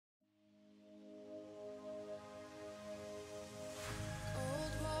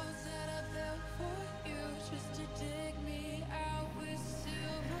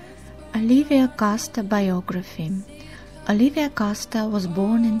Olivia Casta biography. Olivia Casta was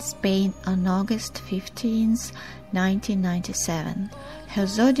born in Spain on August 15, 1997. Her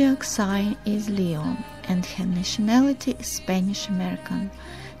zodiac sign is Leo and her nationality is Spanish-American.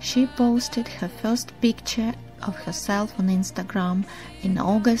 She posted her first picture of herself on Instagram in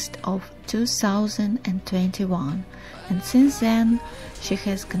August of 2021, and since then she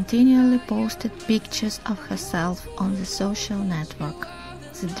has continually posted pictures of herself on the social network.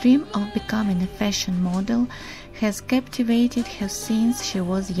 The dream of becoming a fashion model has captivated her since she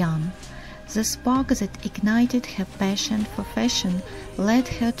was young. The spark that ignited her passion for fashion led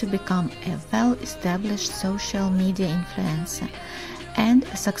her to become a well-established social media influencer and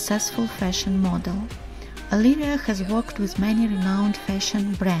a successful fashion model. Olivia has worked with many renowned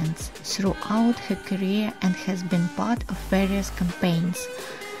fashion brands throughout her career and has been part of various campaigns.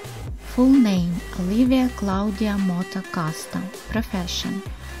 Full name: Olivia Claudia Motta Casta. Profession: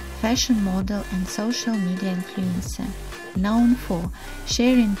 fashion model and social media influencer, known for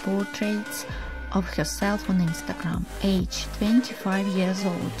sharing portraits of herself on Instagram. Age: 25 years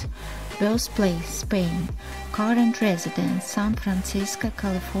old. Birthplace Spain. Current residence: San Francisco,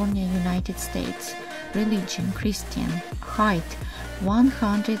 California, United States. Religion: Christian. Height: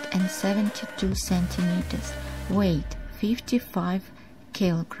 172 centimeters. Weight: 55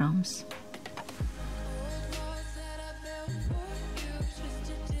 kilograms.